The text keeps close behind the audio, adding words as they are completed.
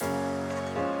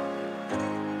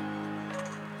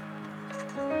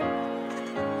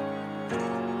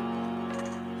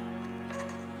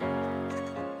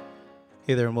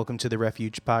Hey there, and welcome to the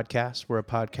Refuge Podcast. We're a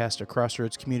podcast of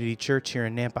Crossroads Community Church here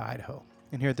in Nampa, Idaho.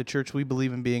 And here at the church, we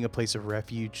believe in being a place of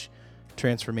refuge,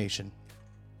 transformation,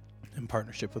 and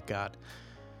partnership with God.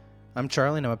 I'm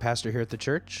Charlie, and I'm a pastor here at the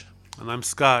church. And I'm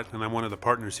Scott, and I'm one of the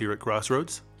partners here at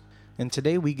Crossroads. And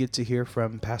today we get to hear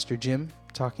from Pastor Jim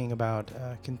talking about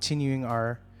continuing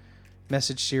our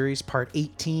message series, part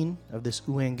 18 of this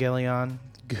Evangelion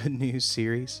Good News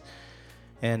series.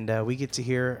 And we get to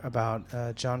hear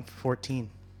about John 14,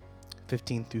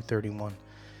 15 through 31.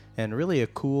 And really a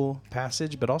cool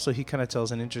passage, but also he kind of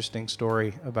tells an interesting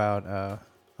story about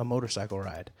a motorcycle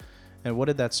ride. And what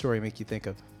did that story make you think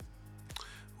of?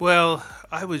 Well,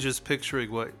 I was just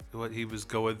picturing what he was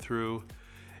going through,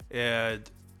 and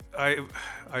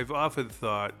I've often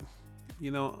thought,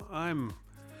 you know, I'm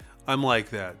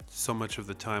like that. So much of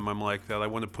the time I'm like that. I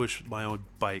want to push my own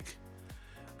bike.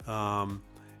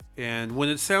 And when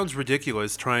it sounds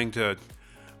ridiculous trying to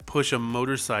push a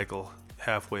motorcycle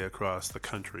halfway across the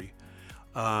country,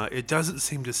 it doesn't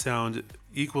seem to sound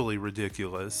equally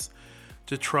ridiculous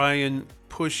to try and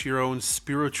push your own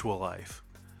spiritual life.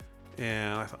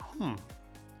 And I thought,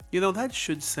 that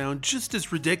should sound just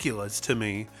as ridiculous to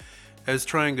me as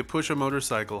trying to push a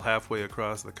motorcycle halfway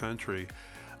across the country,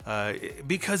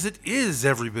 because it is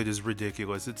every bit as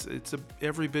ridiculous. It's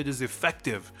every bit as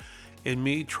effective in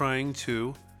me trying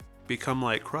to become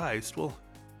like Christ. Well,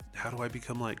 how do I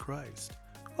become like Christ?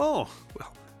 Oh,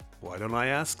 well, why don't I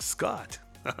ask Scott?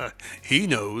 He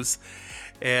knows.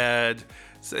 And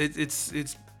so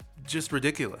it's just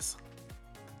ridiculous.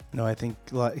 No, I think,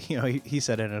 he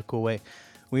said it in a cool way.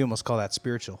 We almost call that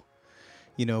spiritual.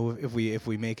 If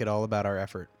we make it all about our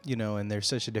effort, and there's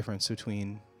such a difference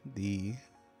between the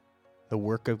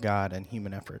work of God and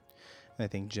human effort. And I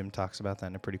think Jim talks about that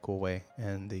in a pretty cool way,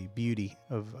 and the beauty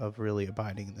of really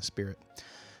abiding in the Spirit.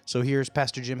 So here's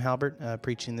Pastor Jim Halbert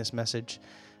preaching this message.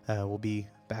 We'll be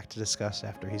back to discuss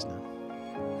after he's done.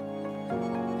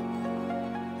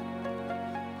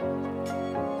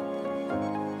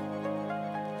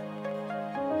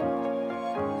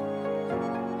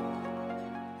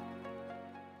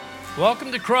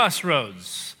 Welcome to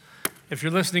Crossroads. If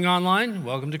you're listening online,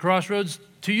 welcome to Crossroads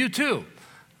to you too.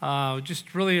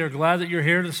 Just really are glad that you're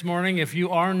here this morning. If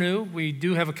you are new, we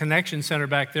do have a connection center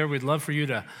back there. We'd love for you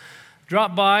to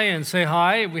drop by and say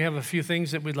hi. We have a few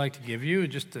things that we'd like to give you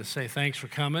just to say thanks for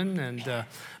coming. And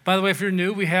by the way, if you're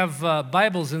new, we have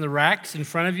Bibles in the racks in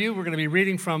front of you. We're going to be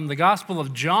reading from the Gospel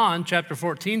of John, chapter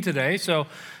 14 today. So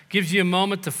gives you a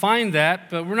moment to find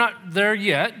that, but we're not there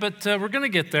yet, but we're going to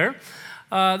get there.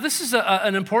 This is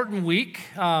an important week.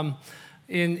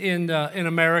 In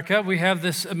America, we have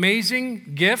this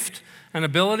amazing gift and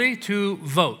ability to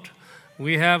vote.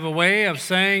 We have a way of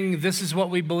saying this is what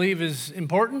we believe is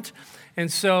important.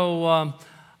 And so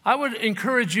I would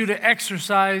encourage you to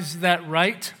exercise that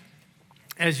right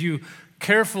as you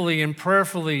carefully and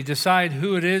prayerfully decide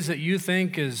who it is that you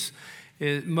think is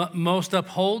most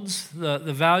upholds the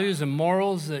values and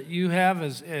morals that you have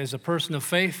as a person of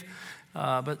faith.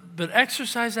 But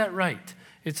exercise that right.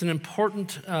 It's an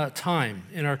important time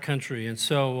in our country, and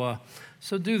so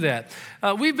do that.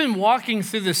 We've been walking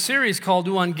through this series called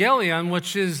Evangelion,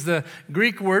 which is the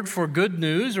Greek word for good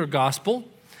news or gospel.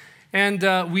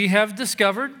 And we have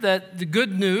discovered that the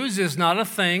good news is not a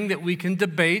thing that we can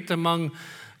debate among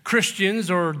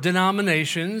Christians or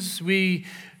denominations. We've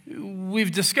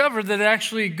discovered that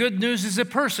actually good news is a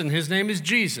person. His name is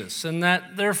Jesus, and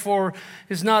that therefore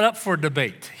is not up for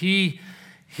debate.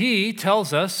 He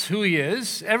tells us who he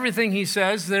is. Everything he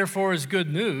says, therefore, is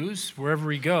good news.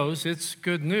 Wherever he goes, it's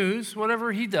good news.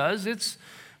 Whatever he does, it's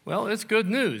good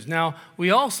news. Now, we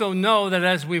also know that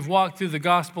as we've walked through the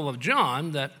Gospel of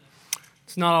John, that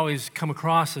it's not always come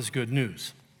across as good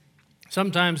news.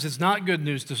 Sometimes it's not good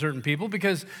news to certain people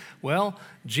because,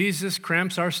 Jesus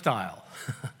cramps our style.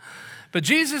 But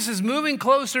Jesus is moving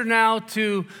closer now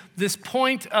to this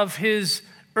point of his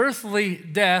earthly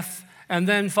death and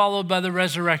then followed by the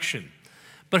resurrection.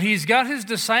 But he's got his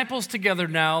disciples together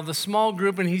now, the small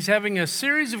group, and he's having a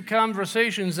series of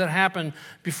conversations that happen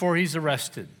before he's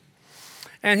arrested.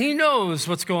 And he knows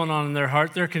what's going on in their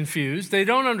heart. They're confused. They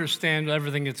don't understand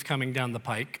everything that's coming down the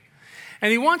pike. And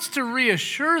he wants to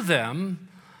reassure them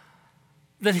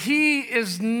that he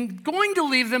is going to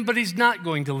leave them, but he's not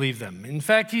going to leave them. In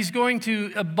fact, he's going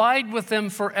to abide with them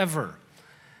forever.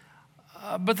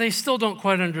 But they still don't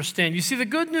quite understand. You see, the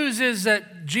good news is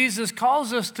that Jesus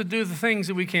calls us to do the things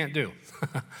that we can't do.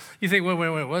 You think,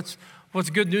 wait, what's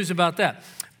good news about that?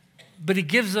 But he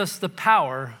gives us the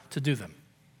power to do them.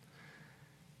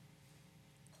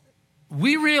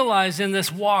 we realize in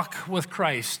this walk with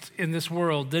Christ in this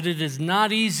world that it is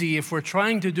not easy if we're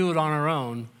trying to do it on our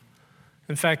own.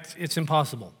 In fact, it's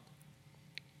impossible.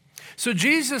 So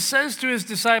Jesus says to his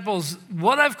disciples,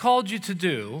 what I've called you to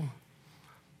do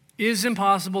is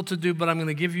impossible to do, but I'm going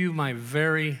to give you my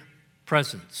very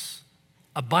presence,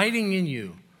 abiding in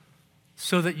you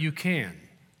so that you can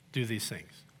do these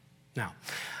things. Now,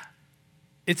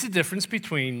 it's a difference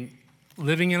between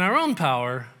living in our own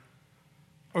power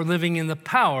or living in the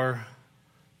power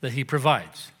that he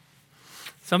provides.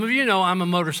 Some of you know I'm a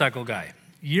motorcycle guy.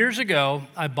 Years ago,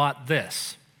 I bought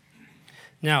this.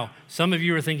 Now, some of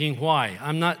you are thinking, why?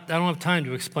 I don't have time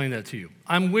to explain that to you.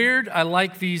 I'm weird. I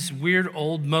like these weird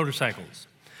old motorcycles.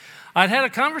 I'd had a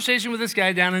conversation with this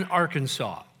guy down in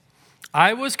Arkansas.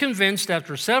 I was convinced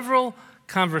after several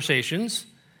conversations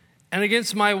and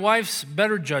against my wife's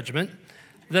better judgment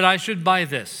that I should buy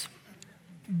this.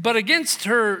 But against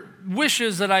her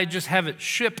wishes that I just have it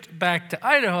shipped back to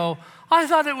Idaho, I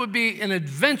thought it would be an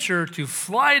adventure to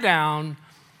fly down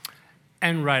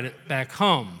and ride it back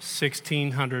home,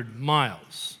 1,600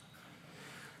 miles.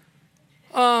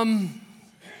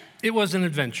 It was an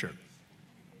adventure.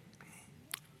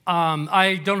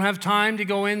 I don't have time to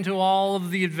go into all of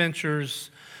the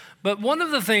adventures, but one of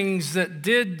the things that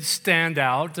did stand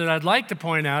out that I'd like to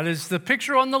point out is the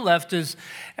picture on the left is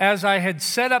as I had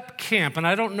set up camp, and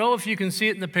I don't know if you can see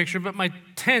it in the picture, but my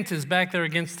tent is back there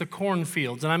against the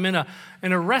cornfields, and I'm in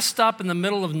a rest stop in the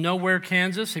middle of nowhere,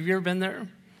 Kansas. Have you ever been there?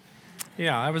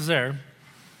 Yeah, I was there.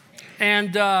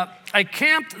 And I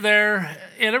camped there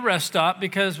at a rest stop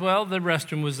because, well, the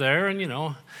restroom was there,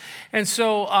 and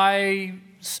so I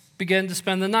began to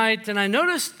spend the night, and I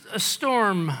noticed a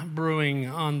storm brewing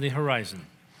on the horizon.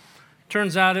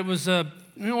 Turns out it was one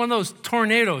of those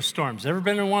tornado storms. Ever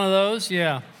been in one of those?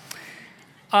 Yeah.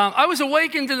 I was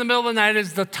awakened in the middle of the night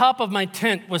as the top of my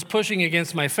tent was pushing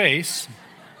against my face,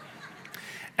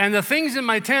 and the things in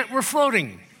my tent were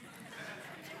floating.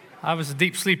 I was a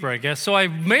deep sleeper, I guess. So I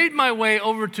made my way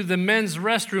over to the men's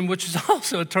restroom, which is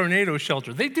also a tornado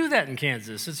shelter. They do that in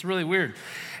Kansas. It's really weird.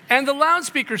 And the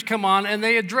loudspeakers come on, and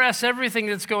they address everything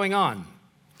that's going on.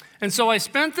 And so I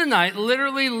spent the night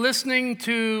literally listening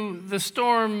to the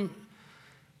storm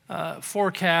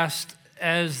forecast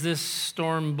as this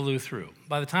storm blew through.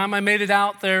 By the time I made it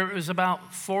out there, it was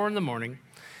about 4 a.m,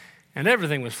 and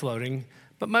everything was floating,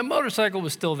 but my motorcycle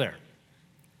was still there.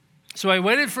 So I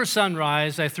waited for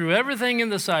sunrise. I threw everything in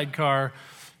the sidecar,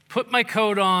 put my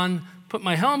coat on, put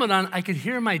my helmet on. I could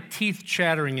hear my teeth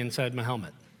chattering inside my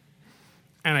helmet.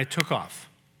 And I took off.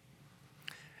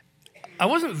 I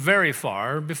wasn't very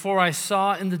far before I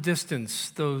saw in the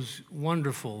distance those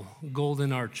wonderful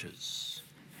golden arches.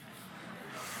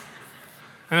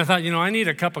 And I thought, I need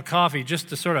a cup of coffee just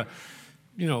to sort of,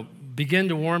 begin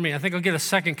to warm me. I think I'll get a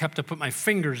second cup to put my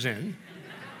fingers in.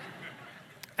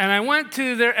 And I went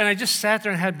to there, and I just sat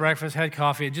there and had breakfast, had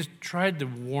coffee. I just tried to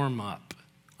warm up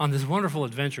on this wonderful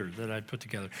adventure that I'd put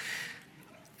together.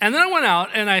 And then I went out,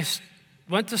 and I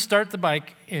went to start the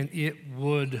bike, and it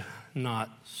would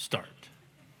not start.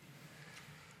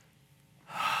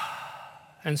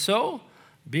 And so,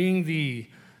 being the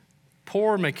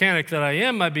poor mechanic that I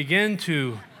am, I began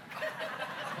to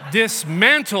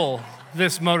dismantle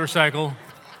this motorcycle.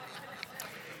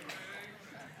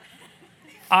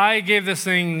 I gave this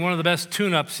thing one of the best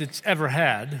tune-ups it's ever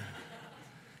had.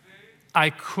 I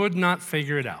could not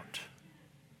figure it out.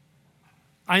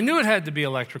 I knew it had to be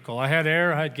electrical. I had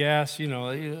air, I had gas,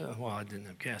 well, I didn't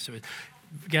have gas, it was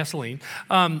gasoline.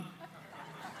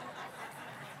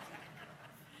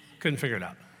 Couldn't figure it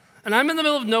out. And I'm in the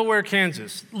middle of nowhere,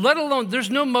 Kansas, let alone, there's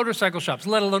no motorcycle shops,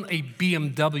 let alone a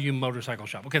BMW motorcycle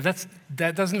shop. Okay,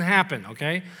 that doesn't happen,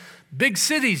 okay? Big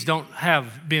cities don't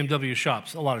have BMW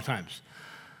shops a lot of times.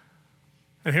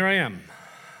 And here I am.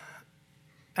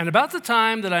 And about the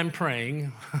time that I'm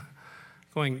praying,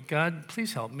 going, God,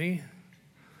 please help me,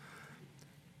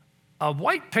 a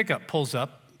white pickup pulls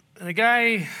up, and a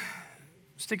guy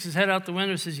sticks his head out the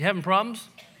window and says, you having problems?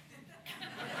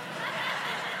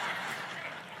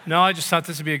 No, I just thought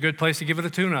this would be a good place to give it a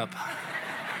tune-up.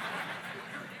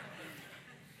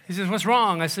 He says, what's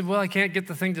wrong? I said, well, I can't get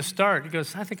the thing to start. He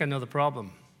goes, I think I know the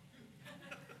problem.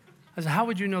 I said, how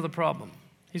would you know the problem?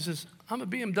 He says, I'm a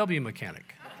BMW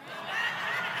mechanic.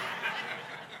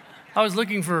 I was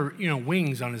looking for,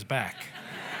 wings on his back.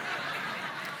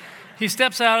 He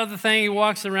steps out of the thing, he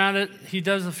walks around it, he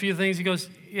does a few things, he goes,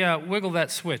 yeah, wiggle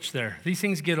that switch there. These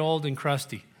things get old and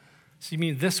crusty. So you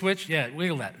mean this switch? Yeah,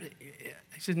 wiggle that.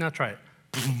 He said, now try it.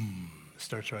 Boom,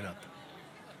 starts right up.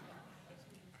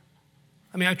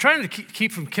 I mean, I'm trying to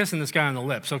keep from kissing this guy on the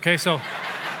lips, okay? So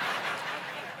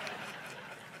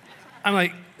I'm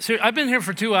like, I've been here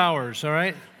for 2 hours, all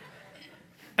right?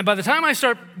 And by the time I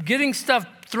start getting stuff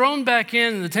thrown back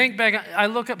in, the tank back, I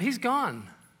look up, he's gone.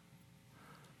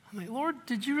 I'm like, Lord,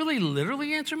 did you really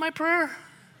literally answer my prayer?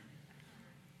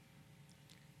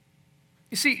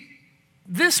 You see,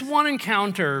 this one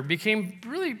encounter became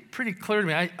really pretty clear to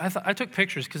me. I took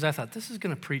pictures because I thought, this is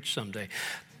going to preach someday.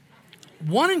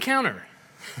 One encounter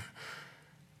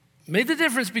made the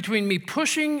difference between me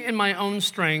pushing in my own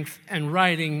strength and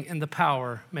riding in the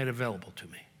power made available to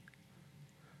me.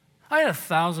 I had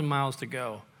 1,000 miles to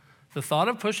go. The thought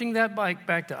of pushing that bike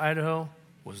back to Idaho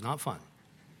was not fun.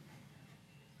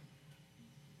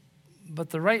 But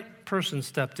the right person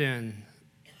stepped in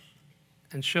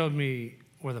and showed me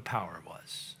where the power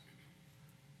was,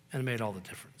 and it made all the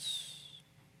difference.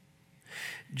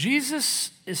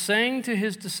 Jesus is saying to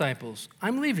his disciples,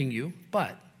 I'm leaving you,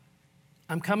 but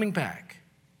I'm coming back.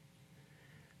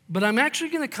 But I'm actually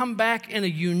going to come back in a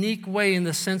unique way in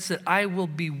the sense that I will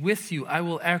be with you. I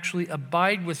will actually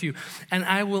abide with you, and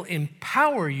I will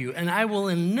empower you, and I will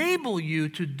enable you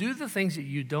to do the things that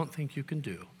you don't think you can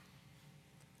do.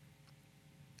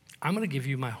 I'm going to give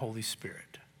you my Holy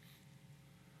Spirit.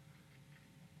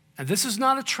 And this is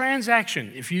not a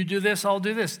transaction. If you do this, I'll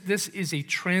do this. This is a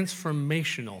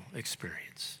transformational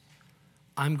experience.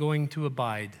 I'm going to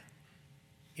abide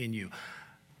in you.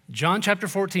 John chapter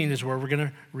 14 is where we're going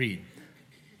to read.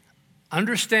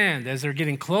 Understand, as they're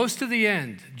getting close to the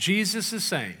end, Jesus is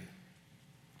saying,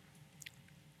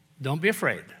 don't be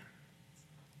afraid.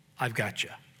 I've got you.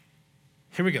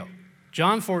 Here we go.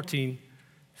 John 14,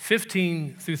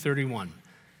 15 through 31.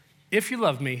 If you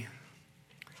love me,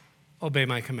 obey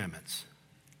my commandments.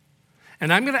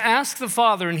 And I'm going to ask the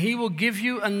Father, and he will give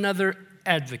you another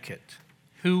advocate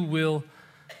who will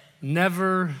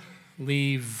never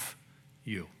leave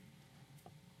you.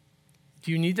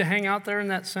 Do you need to hang out there in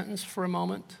that sentence for a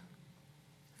moment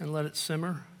and let it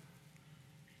simmer?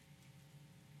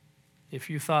 If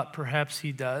you thought perhaps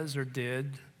he does or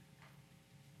did,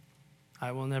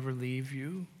 I will never leave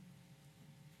you.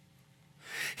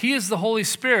 He is the Holy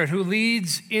Spirit who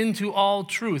leads into all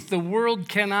truth. The world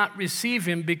cannot receive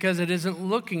him because it isn't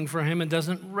looking for him and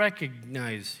doesn't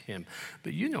recognize him.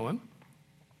 But you know him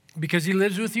because he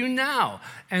lives with you now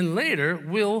and later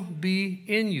will be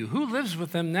in you. Who lives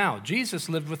with them now? Jesus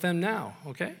lived with them now,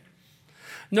 okay?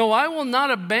 No, I will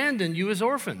not abandon you as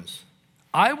orphans.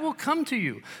 I will come to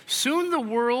you. Soon the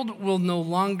world will no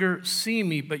longer see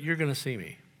me, but you're going to see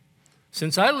me.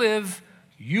 Since I live,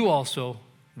 you also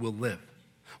will live.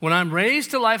 When I'm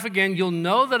raised to life again, you'll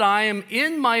know that I am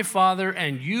in my Father,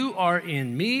 and you are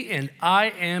in me, and I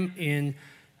am in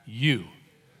you.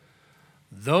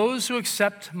 Those who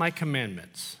accept my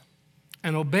commandments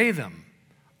and obey them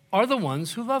are the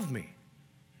ones who love me.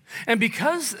 And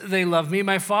because they love me,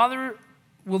 my Father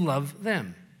will love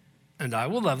them, and I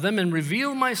will love them and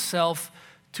reveal myself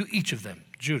to each of them.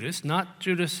 Judas, not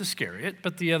Judas Iscariot,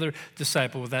 but the other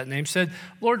disciple with that name, said,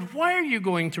 Lord, why are you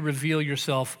going to reveal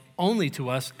yourself only to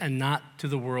us and not to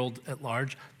the world at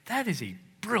large? That is a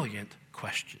brilliant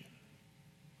question.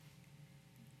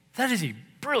 That is a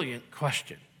brilliant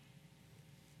question.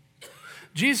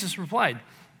 Jesus replied,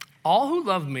 all who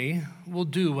love me will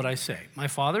do what I say. My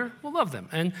Father will love them,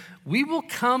 and we will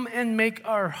come and make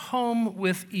our home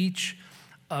with each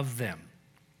of them.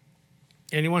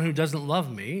 Anyone who doesn't love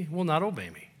me will not obey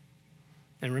me.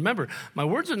 And remember, my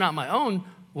words are not my own.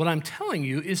 What I'm telling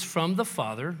you is from the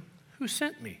Father who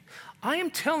sent me. I am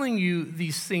telling you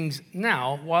these things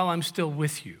now while I'm still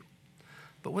with you.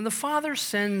 But when the Father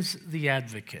sends the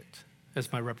advocate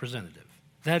as my representative,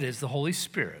 that is the Holy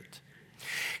Spirit,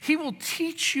 he will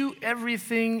teach you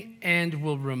everything and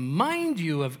will remind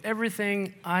you of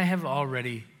everything I have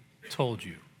already told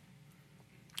you.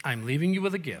 I'm leaving you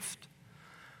with a gift,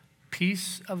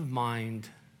 peace of mind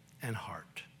and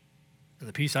heart. And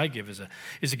the peace I give is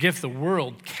a gift the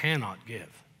world cannot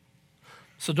give.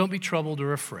 So don't be troubled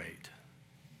or afraid.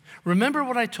 Remember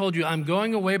what I told you. I'm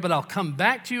going away, but I'll come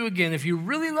back to you again. If you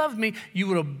really love me, you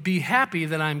will be happy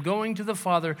that I'm going to the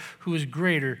Father who is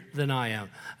greater than I am.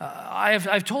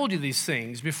 I've told you these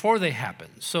things before they happen,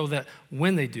 so that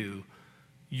when they do,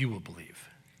 you will believe.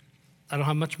 I don't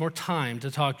have much more time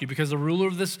to talk to you because the ruler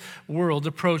of this world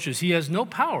approaches. He has no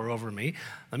power over me.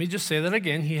 Let me just say that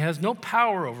again. He has no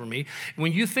power over me.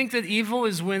 When you think that evil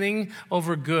is winning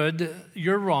over good,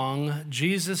 you're wrong.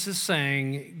 Jesus is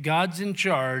saying, God's in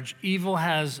charge. Evil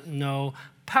has no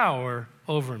power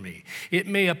over me. It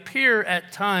may appear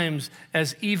at times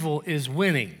as evil is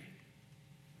winning.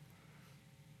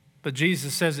 But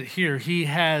Jesus says it here. He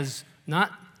has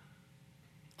not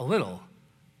a little,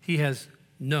 he has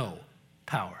no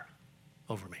power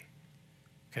over me.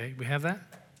 Okay, we have that?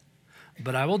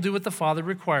 But I will do what the Father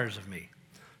requires of me,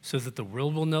 so that the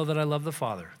world will know that I love the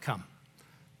Father. Come,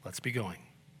 let's be going.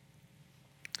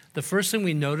 The first thing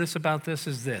we notice about this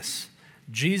is this: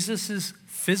 Jesus'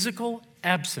 physical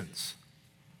absence.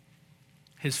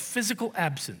 His physical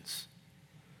absence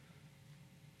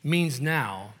means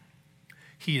now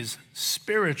he is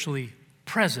spiritually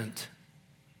present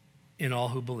in all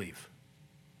who believe.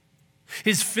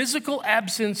 His physical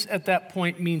absence at that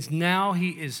point means now he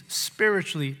is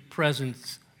spiritually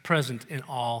present in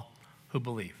all who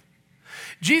believe.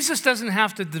 Jesus doesn't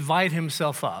have to divide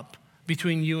himself up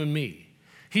between you and me.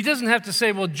 He doesn't have to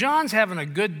say, well, John's having a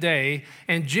good day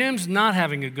and Jim's not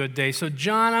having a good day. So,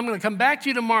 John, I'm going to come back to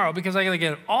you tomorrow because I got to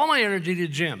get all my energy to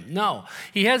Jim. No,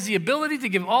 he has the ability to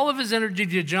give all of his energy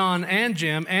to John and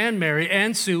Jim and Mary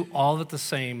and Sue all at the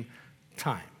same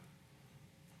time.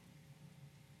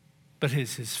 But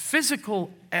it's his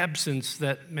physical absence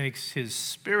that makes his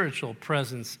spiritual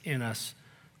presence in us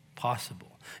possible.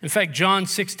 In fact, John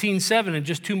 16:7, in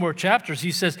just 2 more chapters,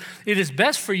 he says, it is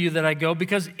best for you that I go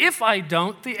because if I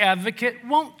don't, the advocate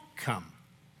won't come.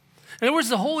 In other words,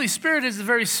 the Holy Spirit is the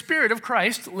very Spirit of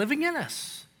Christ living in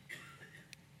us.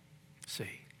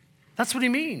 See, that's what he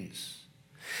means.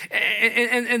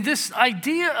 And this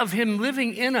idea of him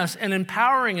living in us and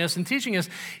empowering us and teaching us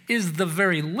is the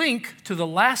very link to the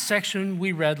last section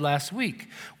we read last week,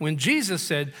 when Jesus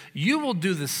said, you will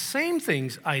do the same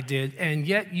things I did, and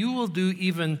yet you will do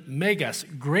even megas,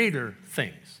 greater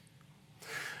things.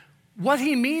 What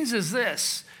he means is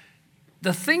this: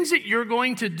 the things that you're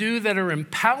going to do that are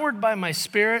empowered by my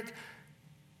Spirit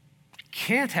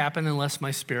can't happen unless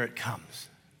my Spirit comes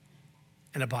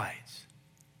and abides.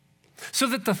 So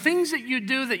that the things that you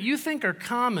do that you think are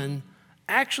common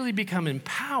actually become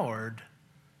empowered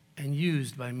and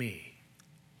used by me.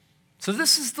 So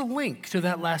this is the link to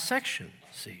that last section,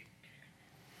 see?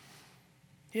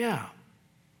 Yeah.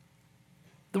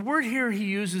 The word here he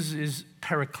uses is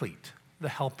paraclete, the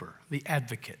helper, the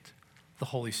advocate, the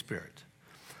Holy Spirit.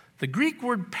 The Greek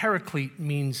word paraclete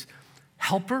means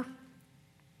helper.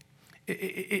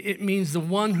 It means the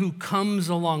one who comes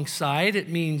alongside. It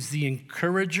means the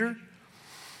encourager.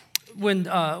 When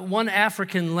one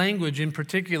African language in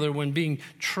particular, when being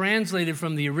translated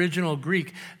from the original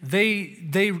Greek, they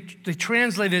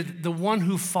translated the one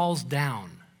who falls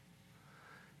down.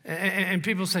 And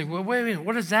people say, well, wait a minute,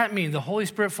 what does that mean? The Holy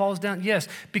Spirit falls down? Yes,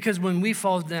 because when we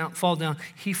fall down,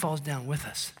 he falls down with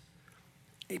us.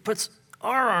 He puts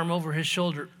our arm over his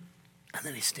shoulder, and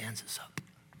then he stands us up.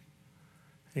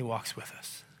 And he walks with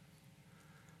us.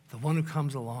 The one who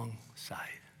comes alongside.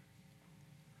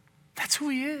 That's who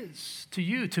he is to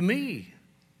you, to me.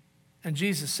 And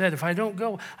Jesus said, if I don't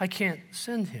go, I can't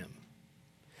send him.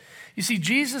 You see,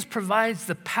 Jesus provides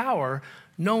the power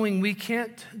knowing we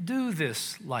can't do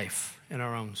this life in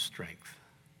our own strength.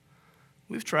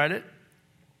 We've tried it.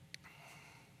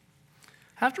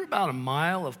 After about a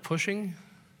mile of pushing,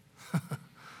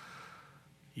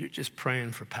 you're just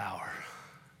praying for power.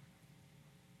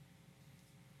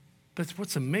 But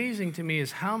what's amazing to me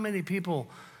is how many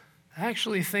people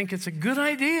actually think it's a good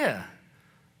idea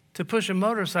to push a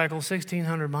motorcycle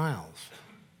 1,600 miles.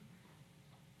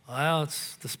 Well,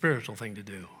 it's the spiritual thing to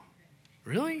do.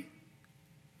 Really?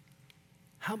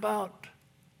 How about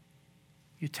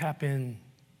you tap in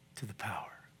to the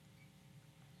power?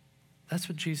 That's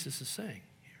what Jesus is saying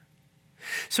here.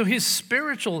 So his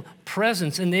spiritual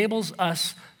presence enables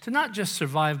us to not just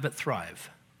survive, but thrive.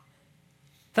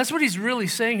 That's what he's really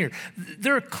saying here.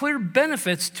 There are clear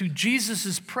benefits to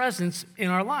Jesus' presence in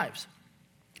our lives.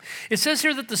 It says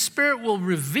here that the Spirit will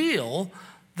reveal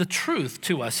the truth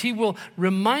to us. He will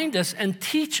remind us and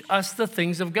teach us the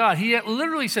things of God. He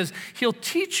literally says, he'll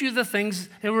teach you the things,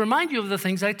 he'll remind you of the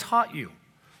things I taught you.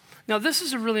 Now, this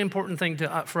is a really important thing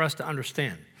for us to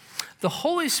understand. The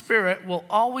Holy Spirit will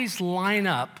always line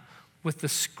up with the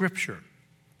Scripture,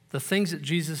 the things that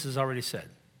Jesus has already said.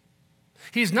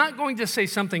 He's not going to say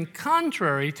something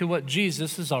contrary to what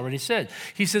Jesus has already said.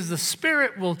 He says the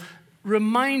Spirit will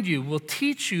remind you, will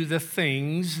teach you the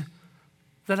things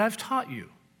that I've taught you.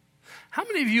 How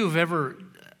many of you have ever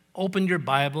opened your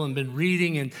Bible and been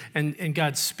reading and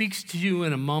God speaks to you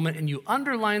in a moment and you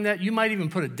underline that? You might even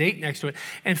put a date next to it.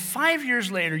 And 5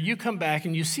 years later, you come back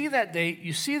and you see that date,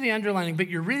 you see the underlining, but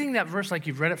you're reading that verse like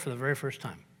you've read it for the very first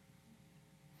time.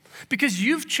 Because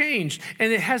you've changed,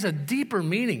 and it has a deeper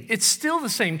meaning. It's still the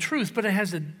same truth, but it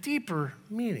has a deeper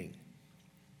meaning.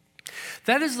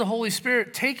 That is the Holy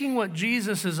Spirit taking what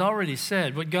Jesus has already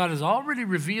said, what God has already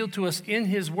revealed to us in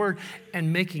his word,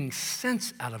 and making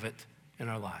sense out of it in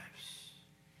our lives.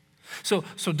 So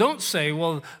don't say,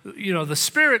 well, the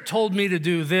Spirit told me to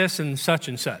do this and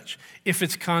such, if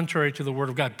it's contrary to the Word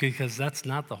of God, because that's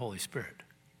not the Holy Spirit.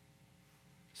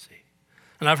 See?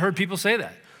 And I've heard people say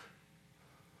that.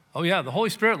 Oh, yeah, the Holy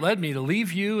Spirit led me to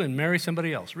leave you and marry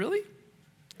somebody else. Really?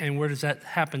 And where does that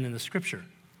happen in the Scripture?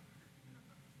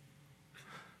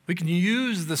 We can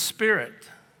use the Spirit.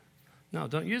 No,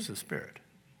 don't use the Spirit.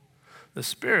 The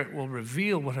Spirit will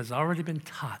reveal what has already been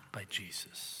taught by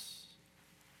Jesus.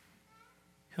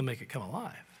 He'll make it come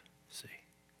alive. See?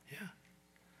 Yeah.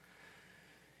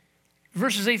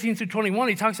 Verses 18 through 21,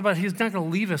 he talks about he's not going to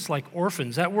leave us like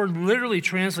orphans. That word literally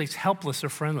translates helpless or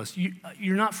friendless.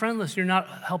 You're not friendless. You're not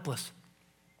helpless.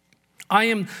 I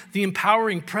am the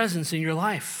empowering presence in your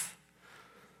life.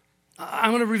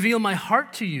 I'm going to reveal my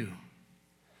heart to you.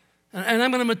 And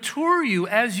I'm going to mature you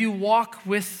as you walk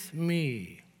with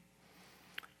me.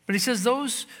 But he says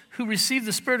those who receive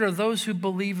the Spirit are those who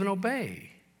believe and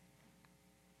obey.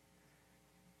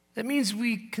 That means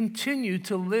we continue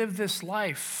to live this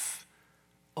life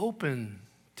open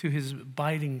to his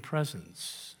abiding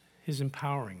presence, his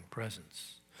empowering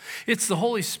presence. It's the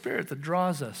Holy Spirit that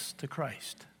draws us to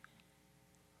Christ.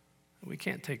 We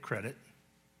can't take credit.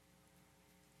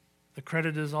 The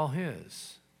credit is all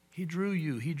his. He drew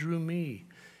you. He drew me.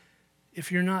 If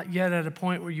you're not yet at a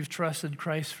point where you've trusted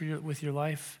Christ with your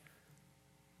life,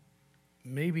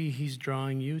 maybe he's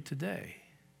drawing you today.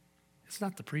 It's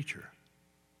not the preacher.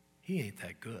 He ain't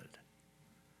that good.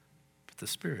 But the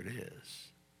Spirit is.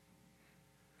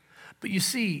 But you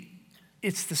see,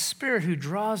 it's the Spirit who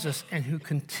draws us and who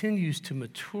continues to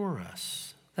mature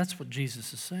us. That's what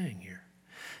Jesus is saying here.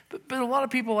 But a lot of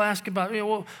people ask about,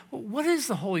 well, what is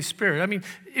the Holy Spirit? I mean,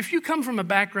 if you come from a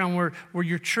background where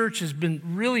your church has been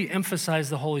really emphasized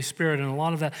the Holy Spirit and a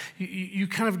lot of that, you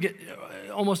kind of get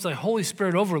almost a Holy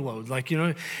Spirit overload. Like,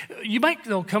 you might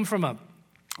come from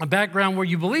a background where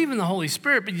you believe in the Holy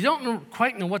Spirit, but you don't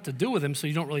quite know what to do with him, so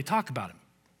you don't really talk about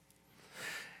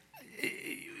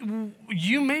him.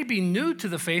 You may be new to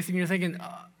the faith and you're thinking,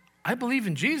 I believe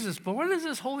in Jesus, but what is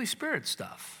this Holy Spirit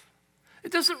stuff?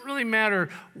 It doesn't really matter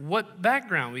what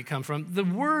background we come from. The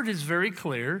Word is very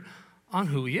clear on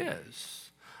who he is.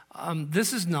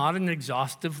 This is not an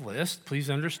exhaustive list,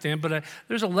 please understand, but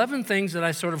there's 11 things that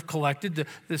I sort of collected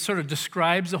that sort of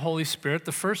describes the Holy Spirit.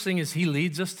 The first thing is he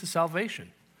leads us to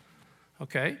salvation.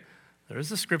 Okay? There's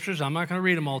the scriptures. I'm not going to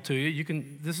read them all to you.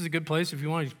 This is a good place if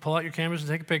you want to pull out your cameras and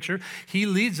take a picture. He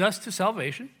leads us to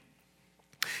salvation.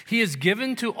 He is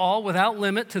given to all without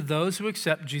limit to those who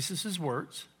accept Jesus'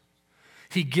 words.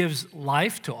 He gives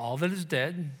life to all that is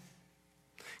dead.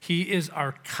 He is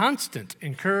our constant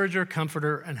encourager,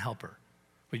 comforter, and helper.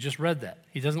 We just read that.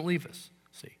 He doesn't leave us.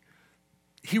 See,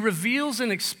 he reveals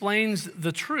and explains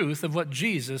the truth of what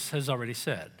Jesus has already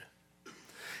said.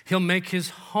 He'll make his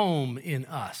home in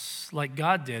us, like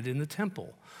God did in the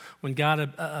temple. When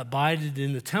God abided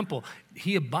in the temple,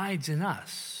 he abides in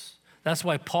us. That's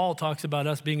why Paul talks about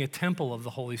us being a temple of the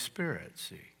Holy Spirit.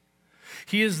 See.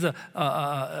 He is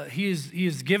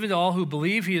given to all who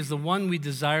believe. He is the one we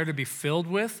desire to be filled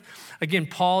with. Again,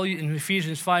 Paul in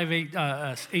Ephesians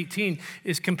 5:18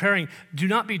 is comparing, do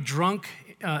not be drunk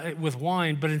with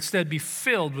wine, but instead be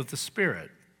filled with the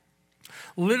Spirit.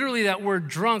 Literally, that word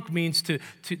drunk means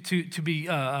to be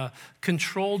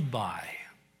controlled by.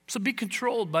 So be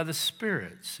controlled by the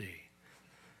Spirit, see.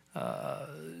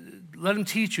 Let him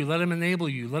teach you, let him enable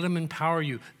you, let him empower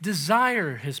you.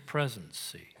 Desire his presence,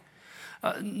 see.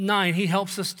 9, he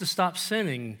helps us to stop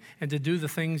sinning and to do the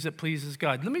things that pleases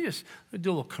God. Let me just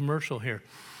do a little commercial here.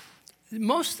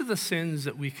 Most of the sins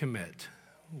that we commit,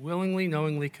 willingly,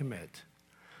 knowingly commit,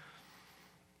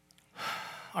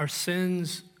 are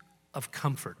sins of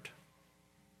comfort.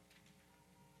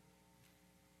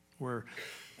 We're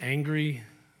angry,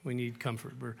 we need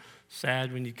comfort. We're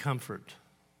sad, we need comfort.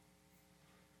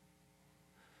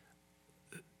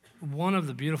 One of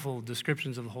the beautiful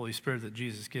descriptions of the Holy Spirit that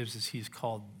Jesus gives is he's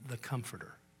called the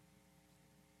Comforter.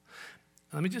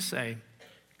 Let me just say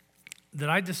that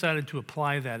I decided to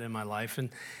apply that in my life.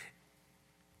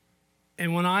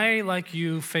 And when I, like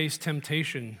you, face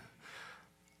temptation,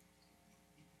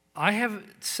 I have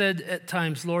said at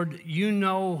times, Lord, you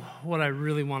know what I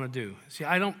really want to do. See,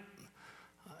 I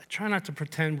try not to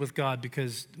pretend with God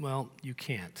because, well, you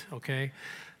can't, okay?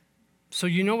 So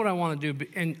you know what I want to do,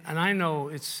 and I know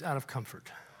it's out of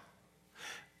comfort.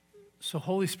 So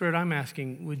Holy Spirit, I'm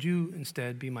asking, would you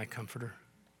instead be my comforter?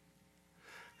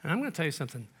 And I'm going to tell you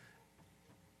something.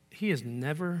 He has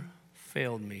never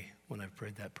failed me when I've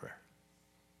prayed that prayer.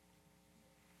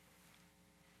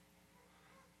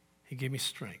 He gave me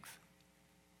strength.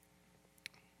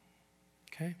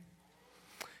 Okay?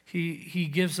 He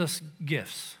gives us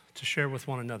gifts to share with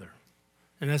one another.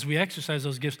 And as we exercise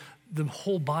those gifts, the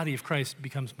whole body of Christ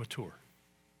becomes mature.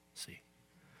 See?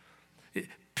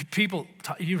 People,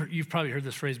 you've probably heard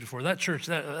this phrase before. That church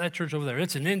over there,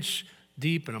 it's an inch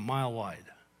deep and a mile wide.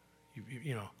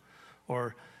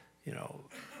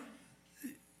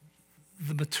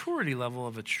 The maturity level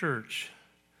of a church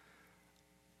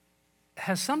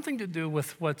has something to do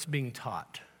with what's being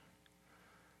taught,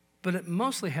 but it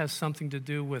mostly has something to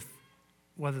do with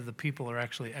whether the people are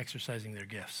actually exercising their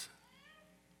gifts.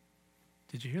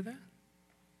 Did you hear that?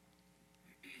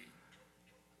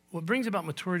 What brings about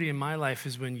maturity in my life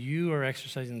is when you are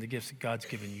exercising the gifts that God's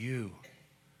given you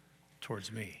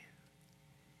towards me.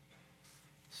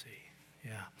 See,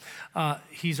 yeah.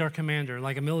 He's our commander.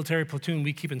 Like a military platoon,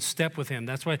 we keep in step with him.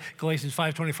 That's why Galatians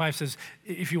 5:25 says,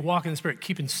 if you walk in the Spirit,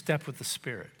 keep in step with the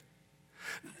Spirit.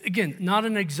 Again, not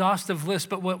an exhaustive list,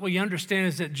 but what we understand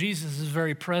is that Jesus'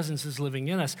 very presence is living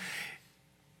in us,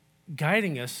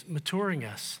 guiding us, maturing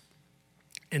us,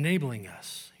 enabling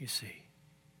us, you see.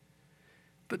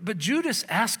 But Judas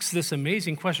asks this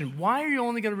amazing question: why are you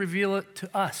only going to reveal it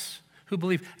to us who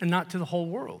believe and not to the whole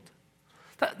world?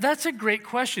 That's a great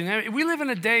question. I mean, we live in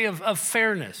a day of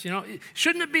fairness.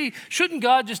 Shouldn't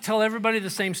God just tell everybody the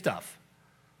same stuff?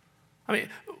 I mean,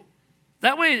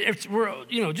 that way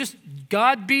just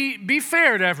God be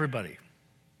fair to everybody.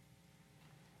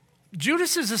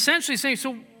 Judas is essentially saying,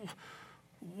 so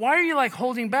why are you like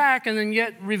holding back and then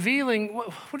yet revealing?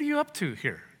 What are you up to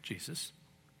here, Jesus?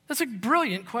 That's a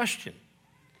brilliant question.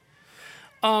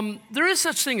 There is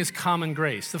such thing as common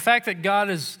grace. The fact that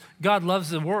God loves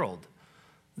the world.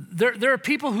 There are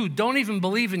people who don't even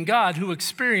believe in God who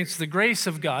experience the grace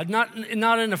of God, not in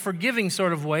a forgiving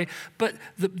sort of way, but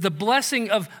the blessing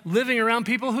of living around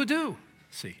people who do.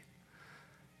 See.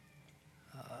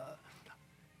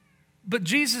 But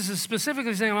Jesus is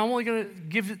specifically saying, I'm only going to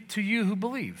give it to you who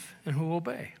believe and who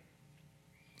obey.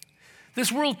 This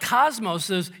word cosmos,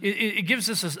 it gives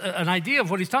us an idea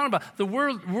of what he's talking about. The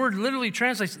word literally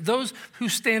translates those who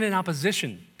stand in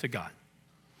opposition to God.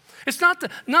 It's not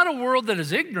a world that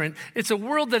is ignorant. It's a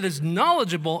world that is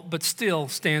knowledgeable but still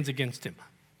stands against him.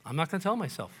 I'm not going to tell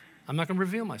myself. I'm not going to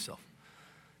reveal myself.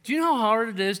 Do you know how hard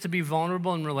it is to be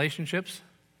vulnerable in relationships?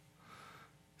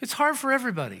 It's hard for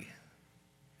everybody.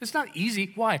 It's not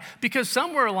easy. Why? Because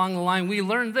somewhere along the line we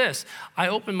learned this. I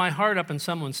opened my heart up and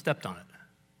someone stepped on it.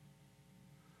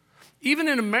 Even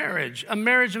in a marriage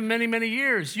of many, many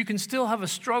years, you can still have a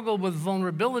struggle with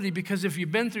vulnerability because if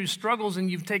you've been through struggles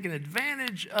and you've taken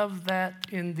advantage of that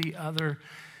in the other,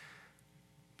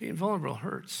 being vulnerable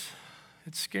hurts.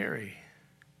 It's scary.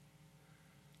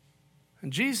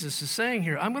 And Jesus is saying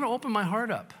here, I'm going to open my heart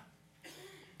up.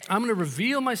 I'm going to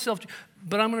reveal myself,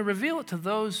 but I'm going to reveal it to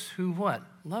those who what?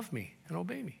 Love me and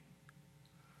obey me.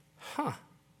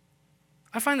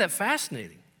 I find that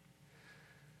fascinating.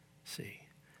 See.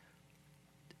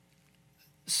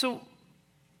 So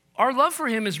our love for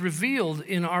him is revealed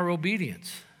in our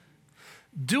obedience,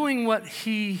 doing what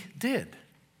he did,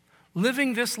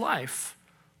 living this life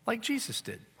like Jesus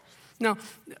did. Now,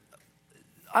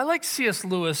 I like C.S.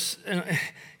 Lewis, and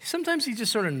sometimes he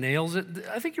just sort of nails it.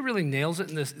 I think he really nails it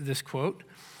in this quote.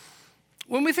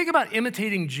 When we think about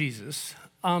imitating Jesus,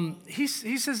 he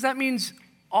says that means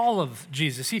all of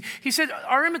Jesus. He said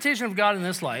our imitation of God in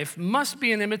this life must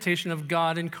be an imitation of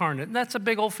God incarnate. And that's a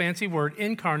big old fancy word,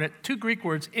 incarnate. Two Greek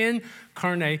words,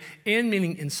 incarnate, in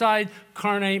meaning inside,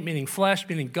 carne meaning flesh,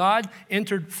 meaning God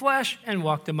entered flesh and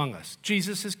walked among us.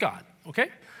 Jesus is God, okay?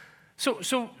 So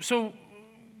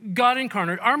God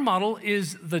incarnate, our model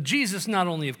is the Jesus not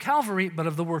only of Calvary, but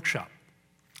of the workshop.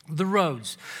 The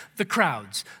roads, the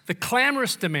crowds, the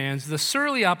clamorous demands, the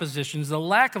surly oppositions, the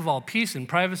lack of all peace and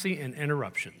privacy and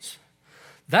interruptions.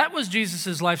 That was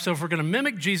Jesus' life, so if we're going to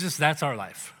mimic Jesus, that's our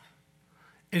life.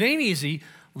 It ain't easy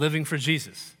living for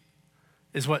Jesus,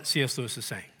 is what C.S. Lewis is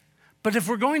saying. But if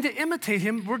we're going to imitate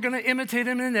him, we're going to imitate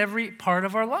him in every part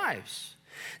of our lives.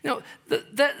 Now,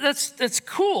 that's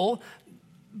cool,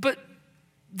 but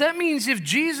that means if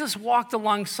Jesus walked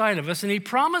alongside of us and he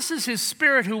promises his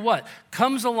Spirit who what?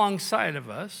 Comes alongside of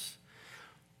us,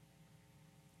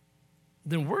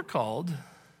 then we're called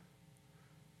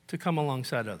to come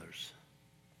alongside others.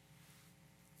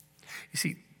 You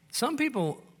see, some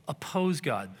people oppose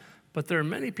God, but there are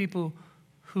many people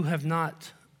who have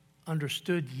not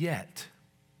understood yet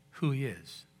who he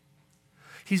is.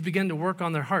 He's begun to work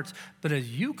on their hearts, but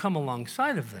as you come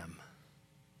alongside of them,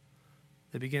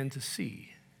 they begin to see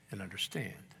and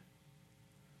understand.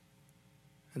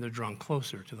 And they're drawn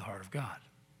closer to the heart of God.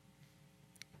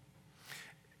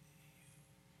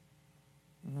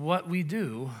 What we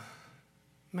do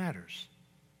matters.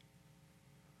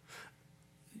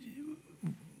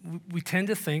 we tend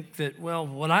to think that, well,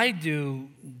 what I do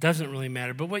doesn't really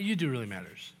matter, but what you do really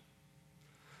matters.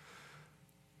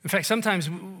 In fact, sometimes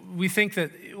we think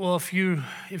that, well, if you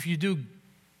do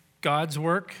God's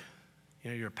work,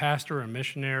 you're a pastor or a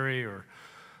missionary, or,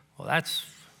 well, that's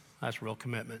real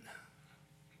commitment.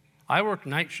 I work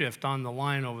night shift on the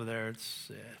line over there.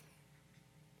 It's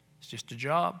just a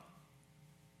job.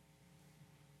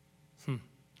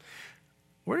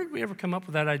 Where did we ever come up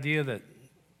with that idea that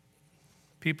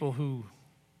people who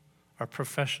are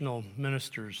professional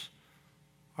ministers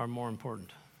are more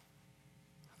important?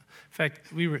 In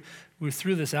fact, we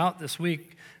threw this out this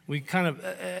week. We kind of,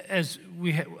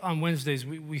 on Wednesdays,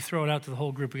 we throw it out to the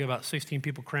whole group. We got about 16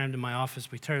 people crammed in my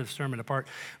office. We tear the sermon apart.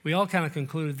 We all kind of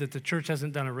concluded that the church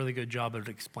hasn't done a really good job of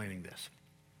explaining this.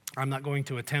 I'm not going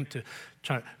to attempt to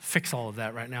try to fix all of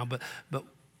that right now, but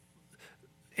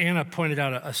Anna pointed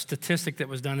out a statistic that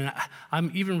was done, and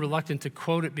I'm even reluctant to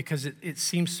quote it because it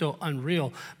seems so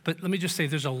unreal. But let me just say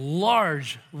there's a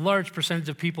large percentage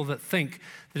of people that think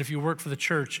that if you work for the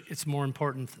church, it's more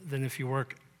important than if you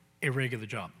work a regular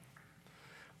job.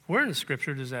 Where in the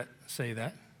scripture does that say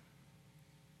that?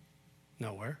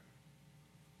 Nowhere.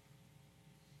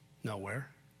 Nowhere.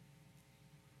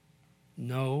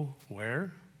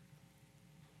 Nowhere.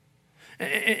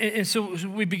 And so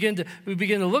we begin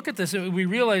to look at this, and we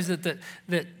realize that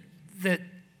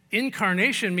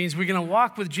incarnation means we're going to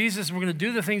walk with Jesus, and we're going to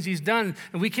do the things he's done,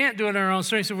 and we can't do it in our own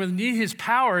strength, so we need his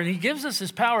power, and he gives us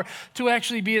his power to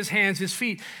actually be his hands, his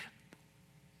feet.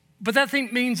 But that thing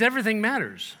means everything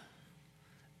matters.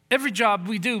 Every job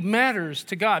we do matters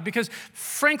to God, because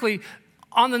frankly,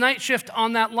 on the night shift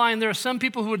on that line, there are some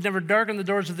people who would never darken the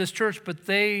doors of this church, but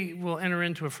they will enter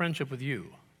into a friendship with you.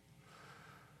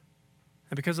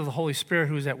 And because of the Holy Spirit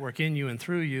who is at work in you and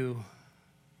through you,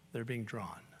 they're being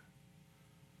drawn.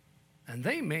 And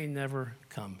they may never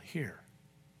come here.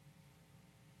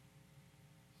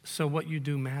 So what you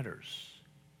do matters.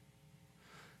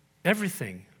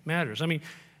 Everything matters. I mean,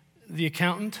 the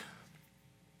accountant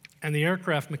and the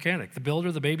aircraft mechanic, the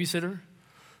builder, the babysitter,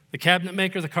 the cabinet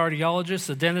maker, the cardiologist,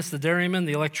 the dentist, the dairyman,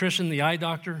 the electrician, the eye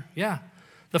doctor, yeah.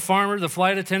 The farmer, the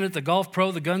flight attendant, the golf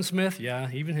pro, the gunsmith,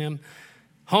 yeah, even him.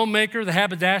 Homemaker, the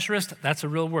haberdasherist, that's a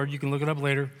real word, you can look it up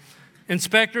later.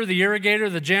 Inspector, the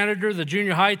irrigator, the janitor, the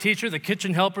junior high teacher, the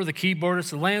kitchen helper, the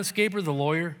keyboardist, the landscaper, the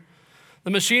lawyer, the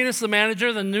machinist, the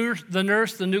manager, the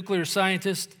nurse, the nuclear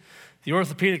scientist, the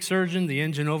orthopedic surgeon, the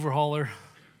engine overhauler,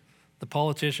 the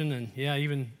politician, and yeah,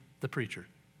 even the preacher.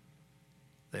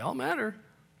 They all matter,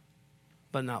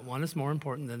 but not one is more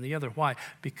important than the other. Why?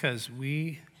 Because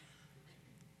we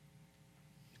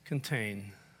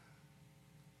contain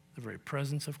the very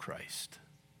presence of Christ.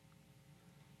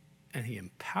 And he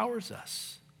empowers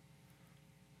us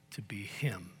to be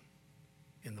him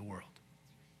in the world.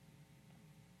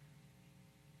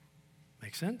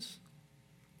 Make sense?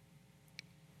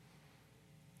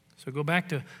 So go back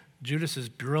to Judas's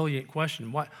brilliant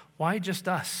question. Why just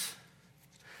us?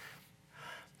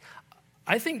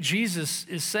 I think Jesus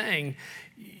is saying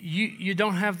you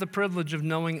don't have the privilege of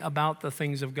knowing about the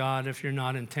things of God if you're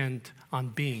not intent on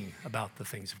being about the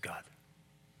things of God.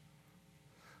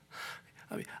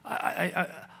 I mean,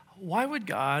 why would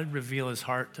God reveal his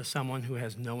heart to someone who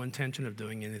has no intention of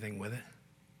doing anything with it?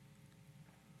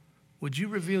 Would you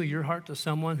reveal your heart to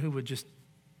someone who would just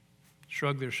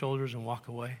shrug their shoulders and walk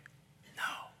away? No.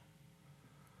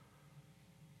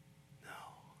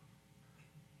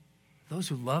 Those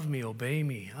who love me obey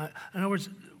me. In other words,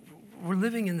 we're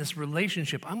living in this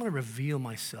relationship. I'm going to reveal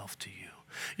myself to you.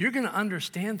 You're going to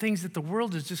understand things that the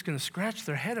world is just going to scratch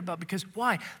their head about, because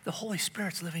why? The Holy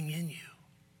Spirit's living in you,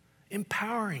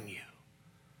 empowering you,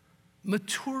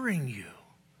 maturing you,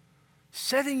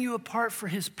 setting you apart for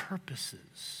his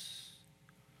purposes.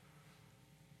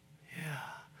 Yeah.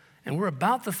 And we're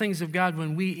about the things of God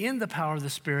when we, in the power of the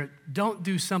Spirit, don't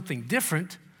do something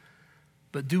different,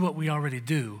 but do what we already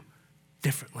do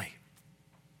differently.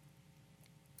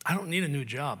 I don't need a new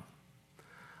job.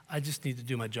 I just need to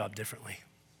do my job differently.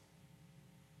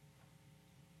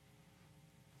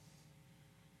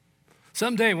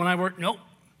 Someday when I work, nope,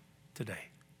 today.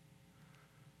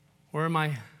 Where am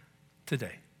I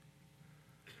today?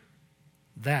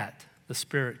 That the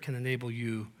Spirit can enable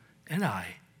you and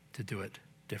I to do it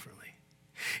differently.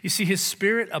 You see, his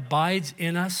Spirit abides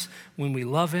in us when we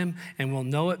love him, and we'll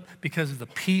know it because of the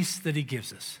peace that he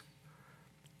gives us.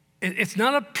 It's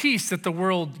not a peace that the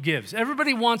world gives.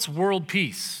 Everybody wants world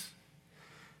peace.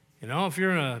 You know, if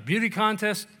you're in a beauty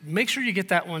contest, make sure you get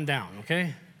that one down,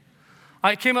 okay?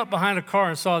 I came up behind a car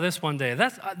and saw this one day.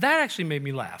 That actually made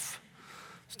me laugh.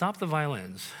 Stop the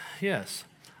violins. Yes.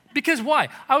 Because why?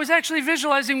 I was actually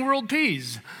visualizing world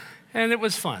peace, and it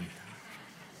was fun.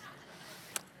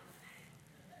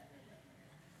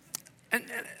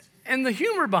 And the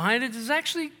humor behind it is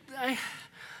actually, I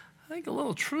think, a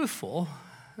little truthful.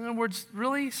 In other words,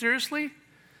 really, seriously?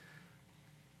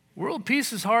 World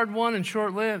peace is hard won and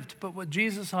short-lived, but what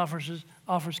Jesus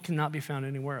offers cannot be found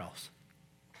anywhere else.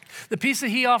 The peace that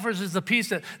he offers is the peace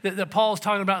that Paul is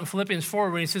talking about in Philippians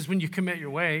 4 when he says, when you commit your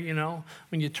way,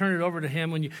 when you turn it over to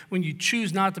him, when you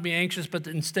choose not to be anxious, but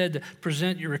instead to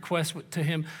present your request to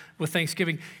him with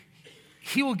thanksgiving,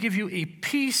 he will give you a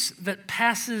peace that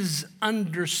passes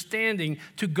understanding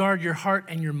to guard your heart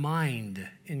and your mind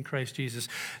in Christ Jesus.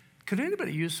 Could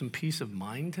anybody use some peace of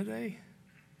mind today?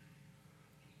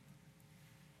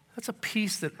 That's a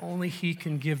peace that only he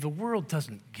can give. The world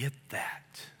doesn't get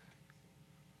that.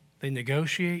 They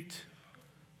negotiate,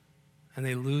 and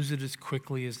they lose it as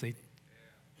quickly as they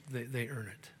earn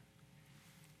it.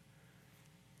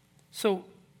 So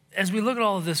as we look at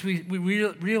all of this, we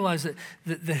realize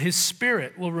that his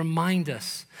Spirit will remind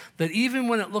us that even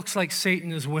when it looks like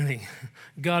Satan is winning,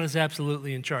 God is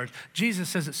absolutely in charge. Jesus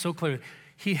says it so clearly.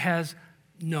 He has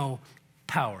no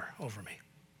power over me.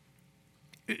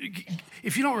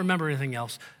 If you don't remember anything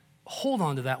else, hold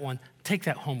on to that one. Take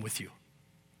that home with you.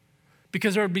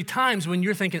 Because there will be times when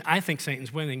you're thinking, I think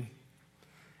Satan's winning.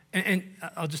 And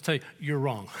I'll just tell you, you're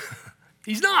wrong.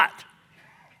 He's not.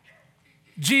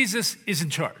 Jesus is in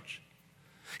charge.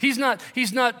 He's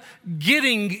not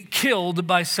getting killed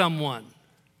by someone.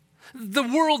 The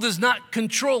world is not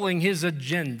controlling his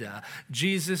agenda.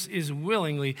 Jesus is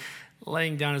willingly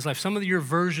laying down his life. Some of your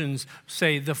versions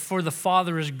say, for the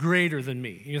Father is greater than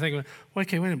me. You're thinking,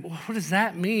 okay, wait a minute, what does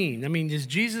that mean? I mean, is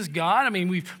Jesus God? I mean,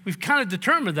 we've kind of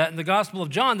determined that in the Gospel of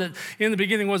John, that in the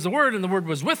beginning was the Word, and the Word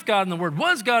was with God, and the Word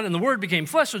was God, and the Word became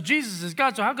flesh, so Jesus is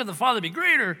God, so how could the Father be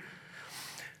greater?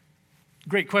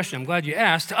 Great question. I'm glad you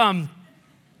asked.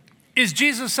 Is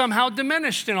Jesus somehow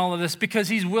diminished in all of this because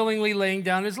he's willingly laying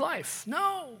down his life?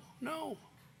 No.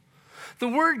 The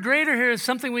word greater here is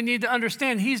something we need to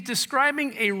understand. He's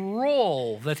describing a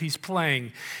role that he's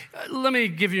playing. Let me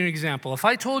give you an example. If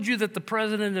I told you that the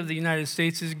President of the United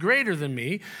States is greater than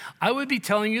me, I would be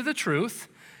telling you the truth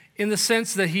in the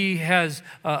sense that he's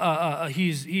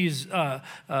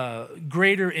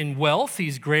greater in wealth,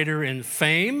 he's greater in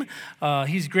fame,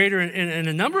 he's greater in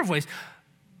a number of ways.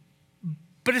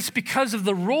 But it's because of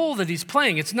the role that he's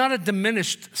playing. It's not a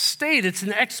diminished state. It's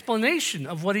an explanation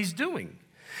of what he's doing.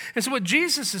 And so what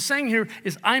Jesus is saying here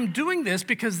is, I'm doing this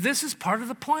because this is part of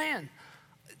the plan.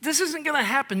 This isn't going to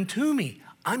happen to me.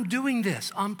 I'm doing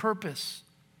this on purpose.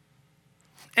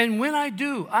 And when I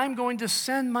do, I'm going to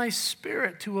send my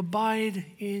Spirit to abide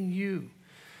in you.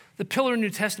 The Pillar New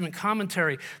Testament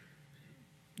commentary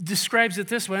describes it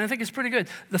this way, and I think it's pretty good.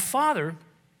 The Father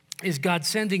is God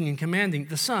sending and commanding.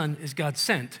 The Son is God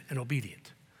sent and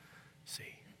obedient.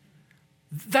 See?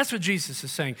 That's what Jesus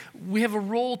is saying. We have a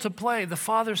role to play. The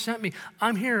Father sent me.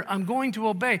 I'm here. I'm going to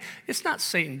obey. It's not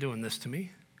Satan doing this to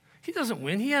me. He doesn't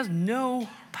win. He has no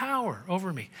power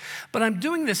over me. But I'm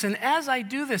doing this, and as I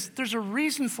do this, there's a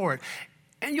reason for it.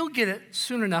 And you'll get it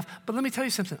soon enough. But let me tell you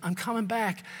something. I'm coming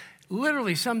back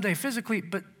literally someday, physically,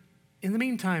 but in the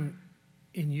meantime,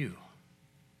 in you.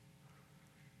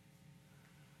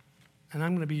 And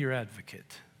I'm going to be your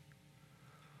advocate.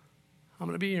 I'm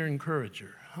going to be your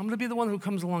encourager. I'm going to be the one who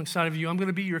comes alongside of you. I'm going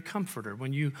to be your comforter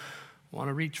when you want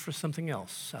to reach for something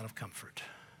else out of comfort.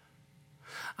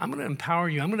 I'm going to empower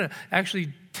you. I'm going to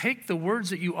actually take the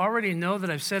words that you already know that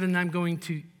I've said, and I'm going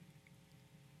to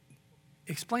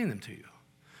explain them to you.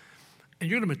 And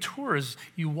you're going to mature as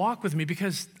you walk with me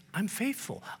because I'm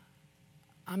faithful.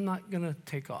 I'm not going to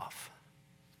take off.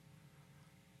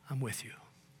 I'm with you.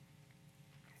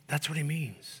 That's what he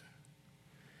means.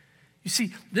 You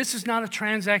see, this is not a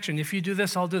transaction. If you do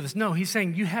this, I'll do this. No, he's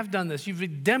saying, you have done this.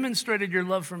 You've demonstrated your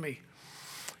love for me.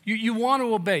 You want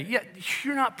to obey. Yeah,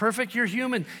 you're not perfect. You're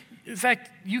human. In fact,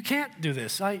 you can't do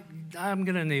this. I'm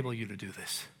going to enable you to do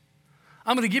this.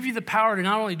 I'm going to give you the power to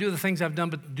not only do the things I've done,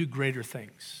 but to do greater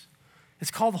things. It's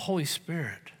called the Holy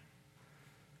Spirit.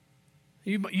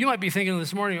 You might be thinking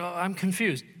this morning, oh, I'm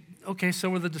confused. Okay, so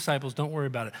were the disciples. Don't worry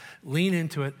about it. Lean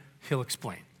into it. He'll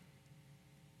explain.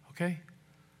 Okay?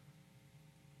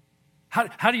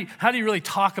 How do you really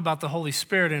talk about the Holy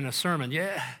Spirit in a sermon?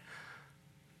 Yeah.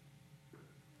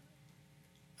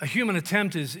 A human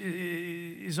attempt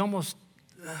is almost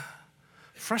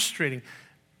frustrating,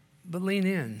 but lean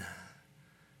in.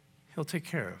 He'll take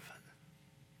care of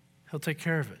it. He'll take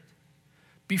care of it.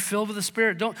 Be filled with the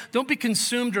Spirit. Don't be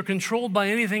consumed or controlled by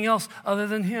anything else other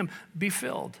than Him. Be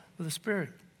filled with the Spirit.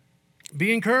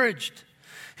 Be encouraged.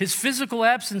 His physical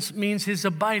absence means his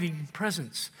abiding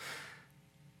presence.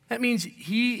 That means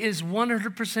he is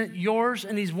 100% yours,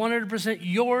 and he's 100%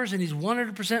 yours, and he's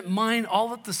 100% mine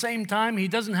all at the same time. He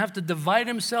doesn't have to divide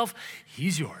himself.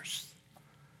 He's yours.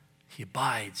 He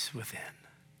abides within,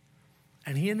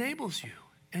 and he enables you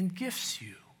and gifts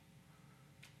you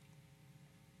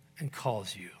and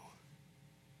calls you.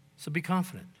 So be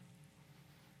confident.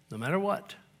 No matter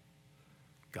what,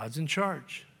 God's in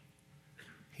charge.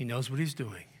 He knows what he's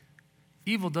doing.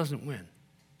 Evil doesn't win.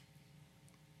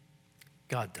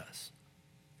 God does.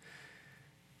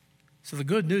 So the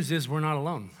good news is we're not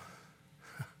alone.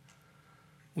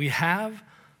 We have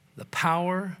the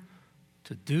power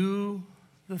to do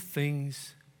the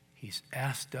things he's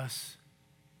asked us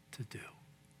to do.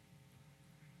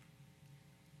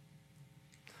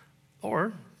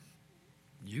 Or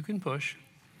you can push.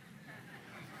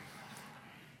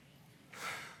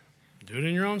 Do it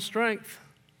in your own strength.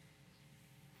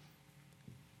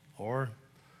 Or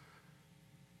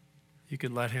you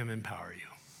could let him empower you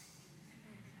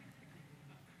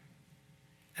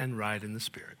and ride in the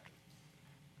Spirit.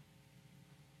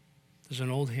 There's an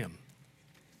old hymn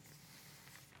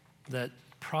that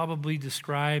probably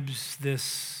describes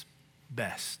this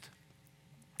best.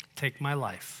 Take my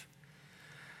life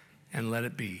and let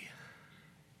it be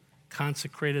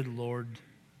consecrated, Lord,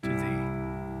 to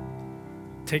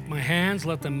thee. Take my hands,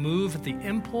 let them move at the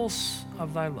impulse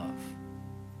of thy love.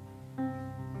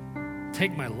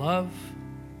 Take my love,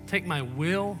 take my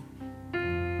will.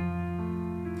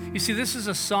 You see, this is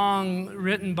a song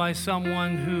written by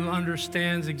someone who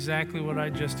understands exactly what I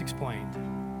just explained.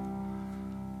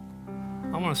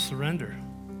 I want to surrender.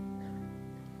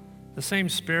 The same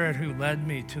Spirit who led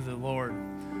me to the Lord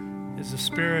is the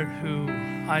Spirit who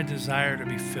I desire to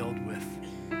be filled with,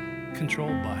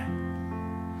 controlled by.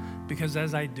 Because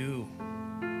as I do,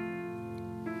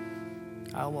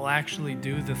 I will actually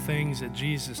do the things that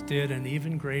Jesus did and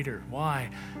even greater. Why?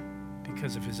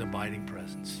 Because of his abiding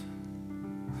presence.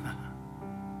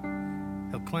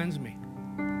 He'll cleanse me.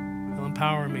 He'll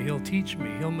empower me. He'll teach me.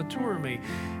 He'll mature me.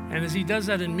 And as he does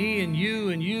that in me and you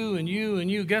and you and you and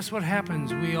you, guess what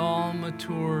happens? We all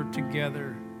mature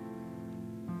together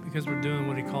because we're doing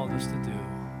what he called us to do.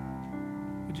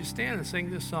 Would you stand and sing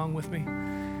this song with me?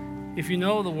 If you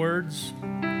know the words,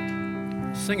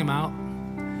 sing them out.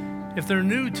 If they're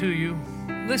new to you,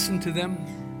 listen to them.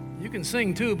 You can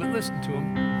sing too, but listen to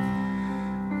them.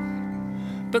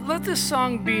 But let this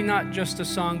song be not just a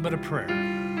song, but a prayer.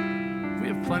 We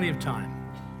have plenty of time.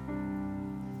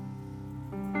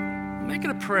 Make it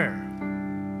a prayer.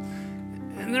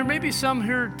 And there may be some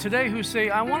here today who say,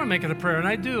 I want to make it a prayer, and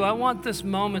I do. I want this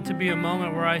moment to be a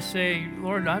moment where I say,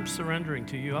 Lord, I'm surrendering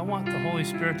to you. I want the Holy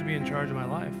Spirit to be in charge of my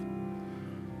life.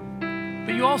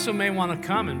 But you also may want to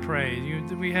come and pray.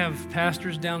 We have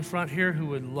pastors down front here who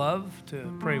would love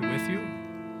to pray with you.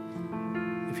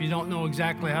 If you don't know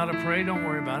exactly how to pray, don't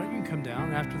worry about it. You can come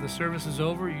down. After the service is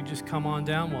over, you just come on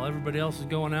down while everybody else is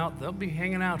going out. They'll be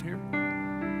hanging out here.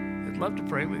 They'd love to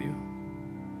pray with you.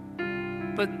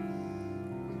 But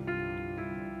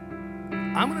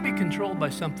I'm going to be controlled by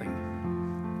something.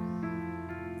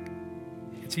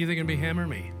 It's either going to be him or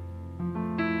me.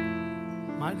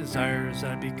 My desire is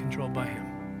that I be controlled by him.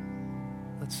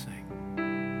 Let's sing.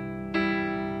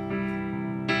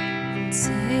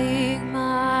 Take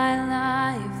my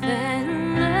life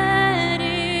and let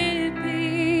it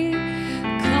be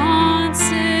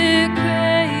consecrated,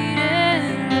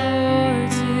 Lord,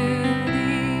 to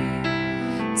thee.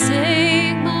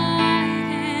 Take my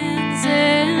hands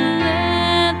and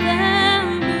let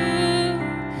them move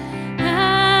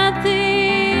at the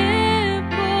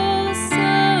impulse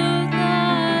of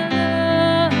thy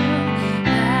love,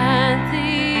 at the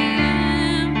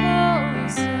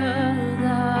impulse of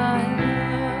thy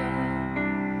love.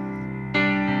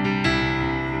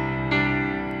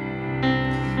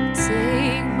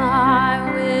 Take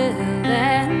my will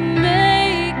and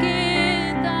make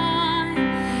it thine.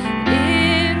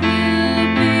 It will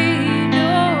be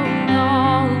no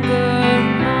longer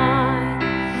mine.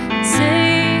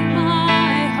 Take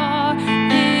my heart,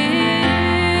 it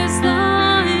is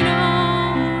thine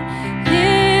own.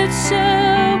 It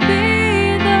shall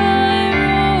be thy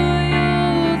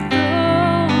royal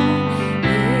throne.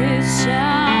 It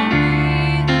shall be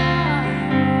thy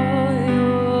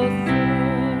royal throne.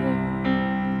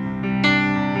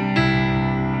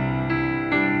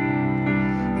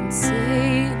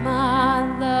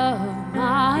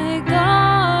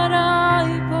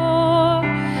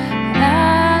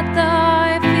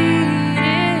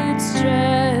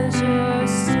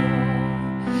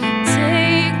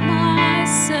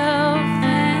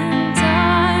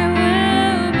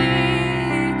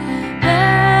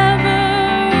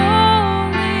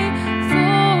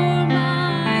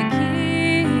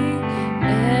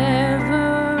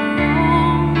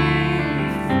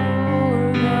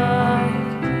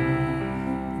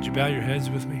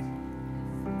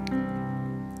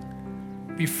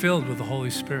 filled with the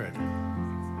Holy Spirit.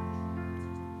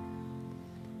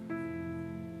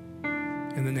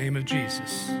 In the name of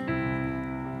Jesus.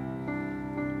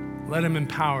 Let him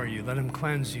empower you. Let him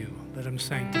cleanse you. Let him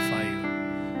sanctify you.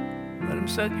 Let him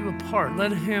set you apart.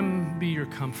 Let him be your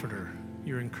comforter,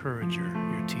 your encourager,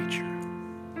 your teacher.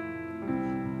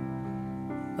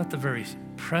 Let the very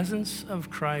presence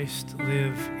of Christ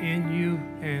live in you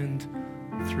and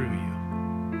through you.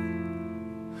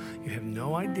 You have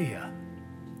no idea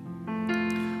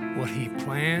what he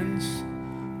plans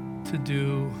to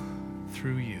do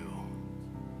through you.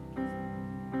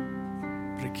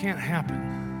 But it can't happen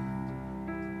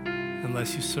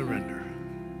unless you surrender.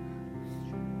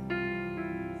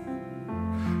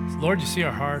 Lord, you see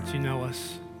our hearts, you know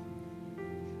us.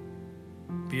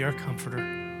 Be our comforter.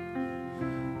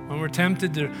 When we're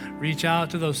tempted to reach out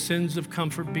to those sins of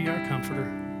comfort, be our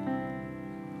comforter.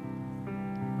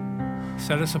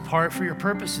 Set us apart for your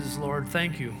purposes, Lord.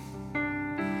 Thank you.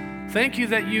 Thank you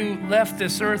that you left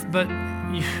this earth, but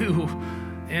you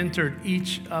entered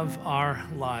each of our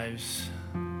lives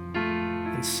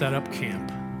and set up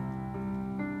camp.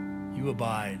 You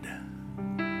abide.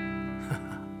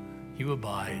 You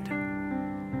abide.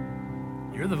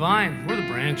 You're the vine, we're the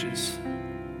branches.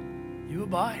 You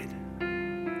abide.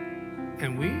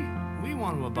 And we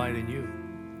want to abide in you.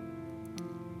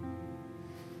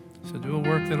 So do a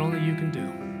work that only you can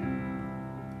do.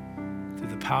 Through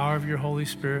the power of your Holy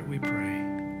Spirit, we pray.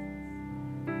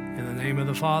 In the name of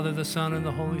the Father, the Son, and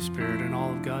the Holy Spirit, and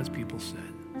all of God's people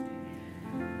said,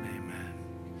 amen.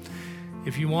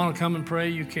 If you want to come and pray,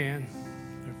 you can.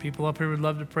 There are people up here who would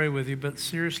love to pray with you, but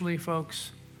seriously,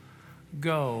 folks,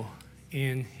 go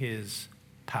in his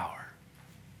power.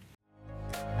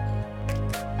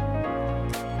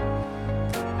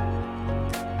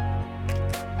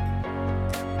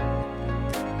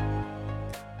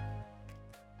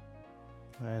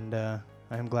 And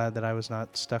I'm glad that I was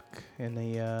not stuck in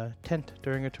a tent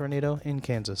during a tornado in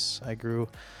Kansas. I grew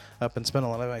up and spent a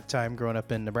lot of my time growing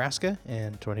up in Nebraska,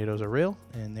 and tornadoes are real,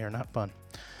 and they're not fun.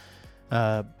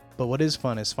 But what is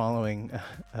fun is following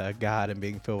God and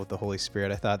being filled with the Holy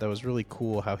Spirit. I thought that was really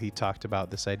cool how he talked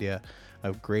about this idea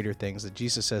of greater things, that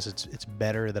Jesus says it's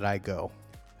better that I go,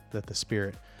 that the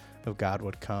Spirit of God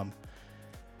would come.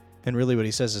 And really what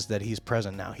he says is that he's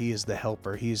present now. He is the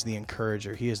helper. He is the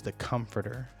encourager. He is the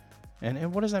comforter.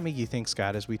 And what does that make you think,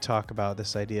 Scott, as we talk about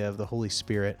this idea of the Holy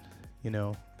Spirit,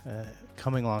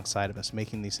 coming alongside of us,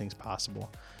 making these things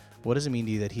possible? What does it mean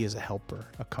to you that he is a helper,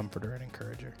 a comforter, an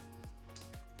encourager?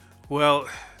 Well,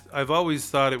 I've always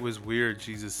thought it was weird.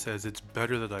 Jesus says, it's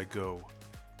better that I go.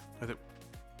 I thought,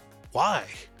 why?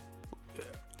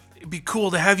 It'd be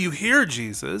cool to have you here,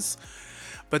 Jesus.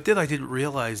 But then I didn't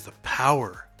realize the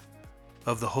power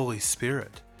of the Holy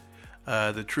Spirit,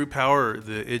 the true power,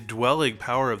 the indwelling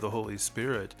power of the Holy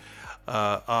Spirit,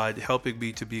 helping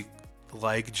me to be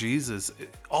like Jesus.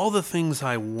 All the things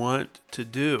I want to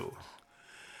do.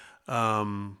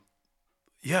 I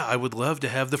would love to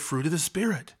have the fruit of the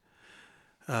Spirit.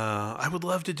 I would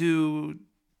love to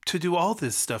do all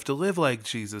this stuff, to live like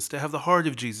Jesus, to have the heart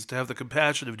of Jesus, to have the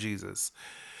compassion of Jesus.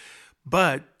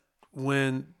 But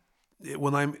when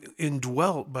I'm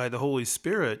indwelt by the Holy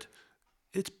Spirit,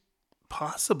 it's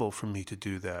possible for me to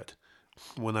do that.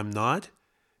 When I'm not,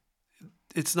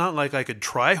 it's not like I could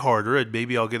try harder and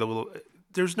maybe I'll get a little.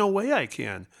 There's no way I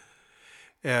can.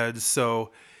 And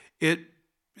so the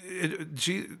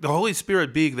Holy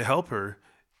Spirit being the helper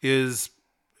is,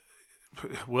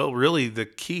 well, really the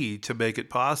key to make it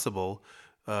possible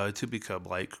to become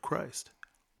like Christ.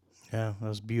 Yeah, that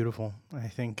was beautiful. I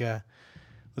think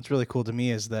what's really cool to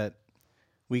me is that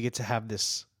we get to have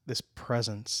this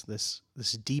presence, this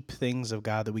deep things of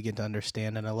God that we get to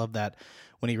understand. And I love that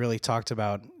when he really talked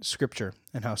about Scripture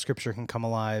and how Scripture can come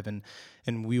alive,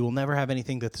 and we will never have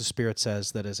anything that the Spirit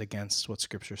says that is against what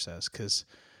Scripture says, because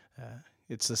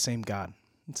it's the same God.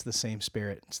 It's the same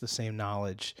Spirit. It's the same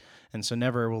knowledge. And so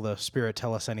never will the Spirit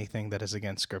tell us anything that is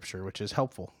against Scripture, which is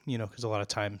helpful, because a lot of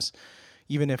times,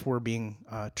 even if we're being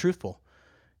truthful,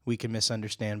 we can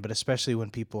misunderstand, but especially when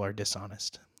people are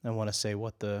dishonest and want to say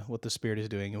what the Spirit is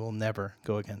doing, it will never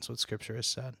go against what Scripture has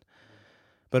said.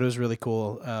 But it was really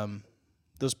cool.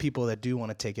 Those people that do want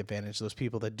to take advantage, those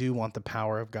people that do want the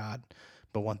power of God,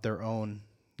 but want their own,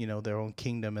 their own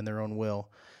kingdom and their own will.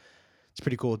 It's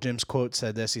pretty cool. Jim's quote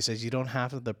said this. He says, "You don't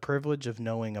have the privilege of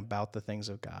knowing about the things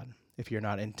of God if you're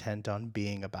not intent on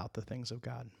being about the things of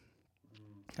God."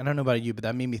 I don't know about you, but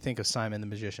that made me think of Simon the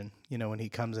magician, when he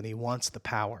comes and he wants the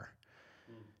power,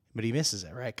 but he misses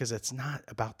it, right? Because it's not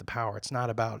about the power. It's not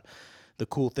about the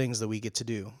cool things that we get to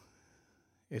do.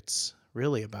 It's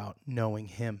really about knowing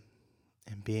him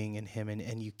and being in him.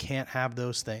 And you can't have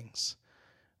those things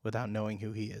without knowing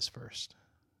who he is first,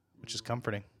 which is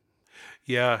comforting.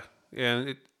 Yeah,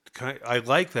 and I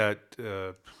like that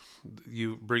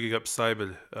you bringing up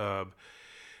Simon,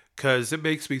 because it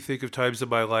makes me think of times in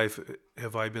my life,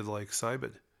 have I been like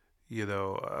Simon?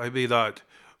 I may not.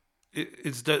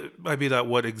 I may not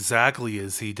what exactly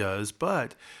as he does,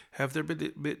 but have there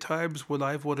been times when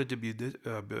I've wanted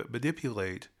to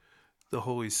manipulate the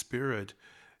Holy Spirit?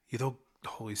 The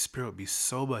Holy Spirit would be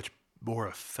so much more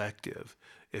effective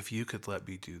if you could let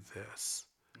me do this.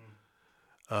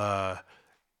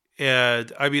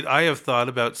 And I mean, I have thought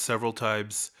about several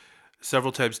times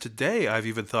today, I've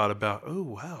even thought about, oh,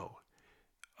 wow,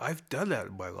 I've done that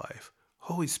in my life.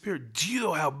 Holy Spirit, do you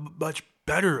know how much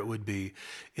better it would be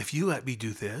if you let me do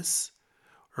this?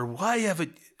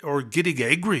 Or getting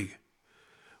angry.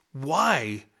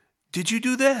 Why did you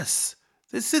do this?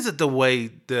 This isn't the way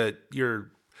that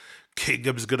your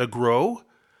kingdom's going to grow.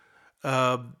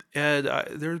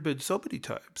 There's been so many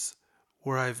times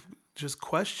where I've just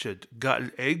questioned,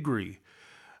 gotten angry,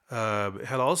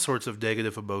 had all sorts of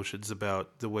negative emotions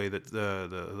about the way that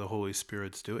the Holy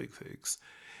Spirit's doing things.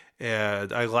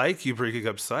 And I like you bringing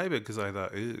up Simon because I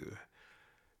thought,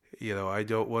 I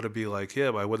don't want to be like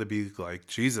him. I want to be like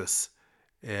Jesus.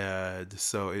 And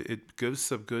so it gives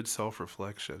some good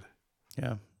self-reflection.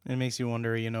 Yeah. It makes you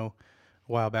wonder, a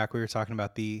while back we were talking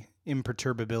about the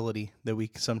imperturbability that we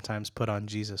sometimes put on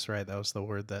Jesus, right? That was the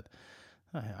word that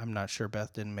I'm not sure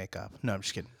Beth didn't make up. No, I'm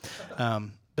just kidding.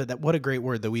 But what a great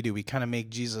word that we do. We kind of make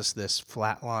Jesus this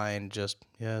flat line, just,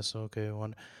 yes, okay.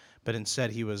 But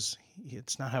instead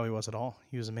it's not how he was at all.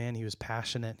 He was a man, he was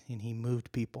passionate, and he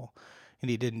moved people. And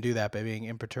he didn't do that by being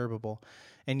imperturbable.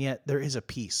 And yet there is a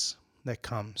peace that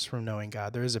comes from knowing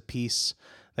God. There is a peace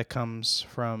that comes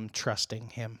from trusting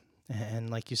him. And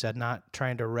like you said, not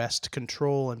trying to wrest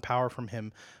control and power from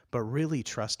him, but really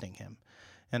trusting him.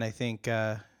 And I think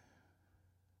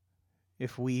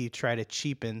if we try to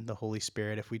cheapen the Holy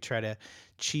Spirit, if we try to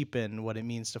cheapen what it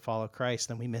means to follow Christ,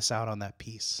 then we miss out on that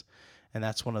peace. And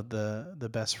that's one of the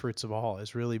best fruits of all,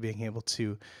 is really being able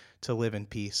to live in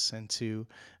peace and to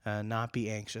not be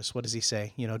anxious. What does he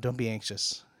say? Don't be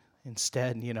anxious.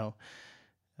 Instead,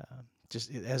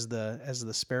 just as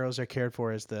the sparrows are cared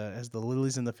for, as the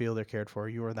lilies in the field are cared for,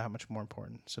 you are that much more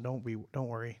important. So don't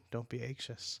worry, don't be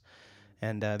anxious.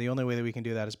 And the only way that we can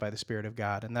do that is by the Spirit of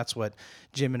God. And that's what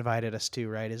Jim invited us to,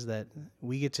 right? Is that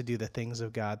we get to do the things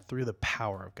of God through the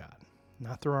power of God,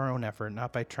 not through our own effort,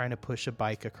 not by trying to push a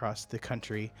bike across the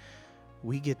country.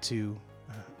 We get to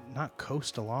not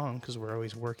coast along because we're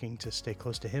always working to stay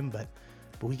close to him, but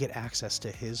we get access to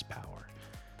his power.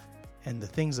 And the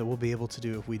things that we'll be able to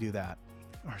do if we do that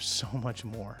are so much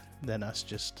more than us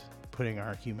just putting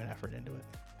our human effort into it.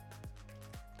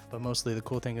 But mostly the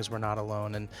cool thing is we're not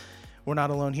alone, and we're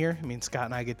not alone here. I mean, Scott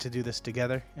and I get to do this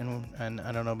together, and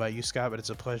I don't know about you, Scott, but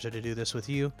it's a pleasure to do this with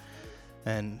you.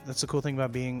 And that's the cool thing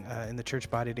about being in the church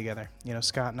body together.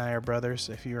 Scott and I are brothers.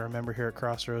 If you're a member here at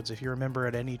Crossroads, if you're a member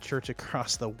at any church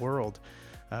across the world,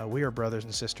 we are brothers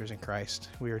and sisters in Christ.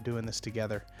 We are doing this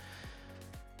together.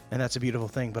 And that's a beautiful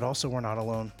thing. But also we're not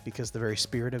alone, because the very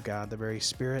Spirit of God, the very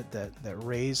Spirit that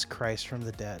raised Christ from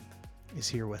the dead, is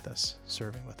here with us,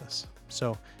 serving with us.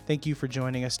 So thank you for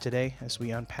joining us today as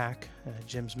we unpack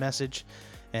Jim's message.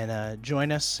 And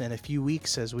join us in a few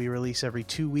weeks as we release every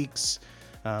 2 weeks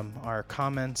our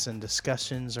comments and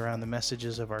discussions around the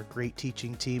messages of our great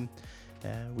teaching team.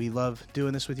 We love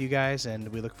doing this with you guys, and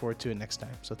we look forward to it next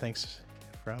time. So thanks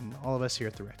from all of us here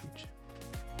at The Refuge.